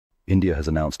India has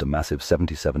announced a massive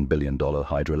 $77 billion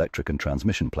hydroelectric and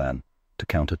transmission plan to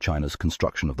counter China's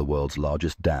construction of the world's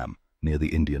largest dam near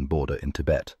the Indian border in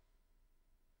Tibet.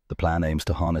 The plan aims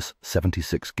to harness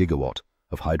 76 gigawatt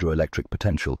of hydroelectric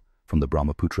potential from the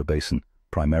Brahmaputra basin,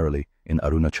 primarily in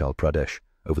Arunachal Pradesh,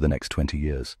 over the next 20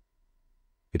 years.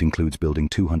 It includes building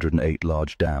 208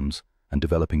 large dams and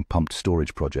developing pumped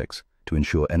storage projects to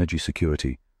ensure energy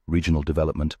security, regional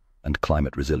development, and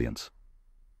climate resilience.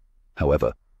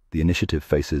 However, the initiative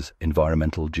faces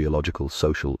environmental, geological,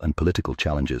 social, and political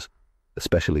challenges,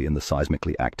 especially in the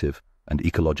seismically active and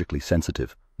ecologically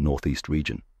sensitive northeast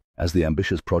region. As the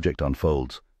ambitious project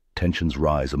unfolds, tensions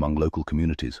rise among local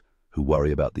communities who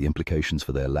worry about the implications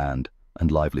for their land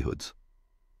and livelihoods.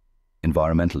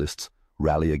 Environmentalists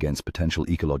rally against potential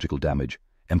ecological damage,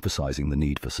 emphasizing the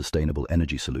need for sustainable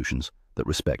energy solutions that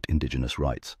respect indigenous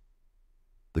rights.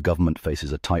 The government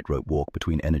faces a tightrope walk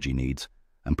between energy needs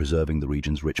and preserving the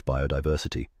region's rich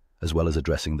biodiversity, as well as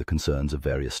addressing the concerns of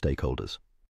various stakeholders.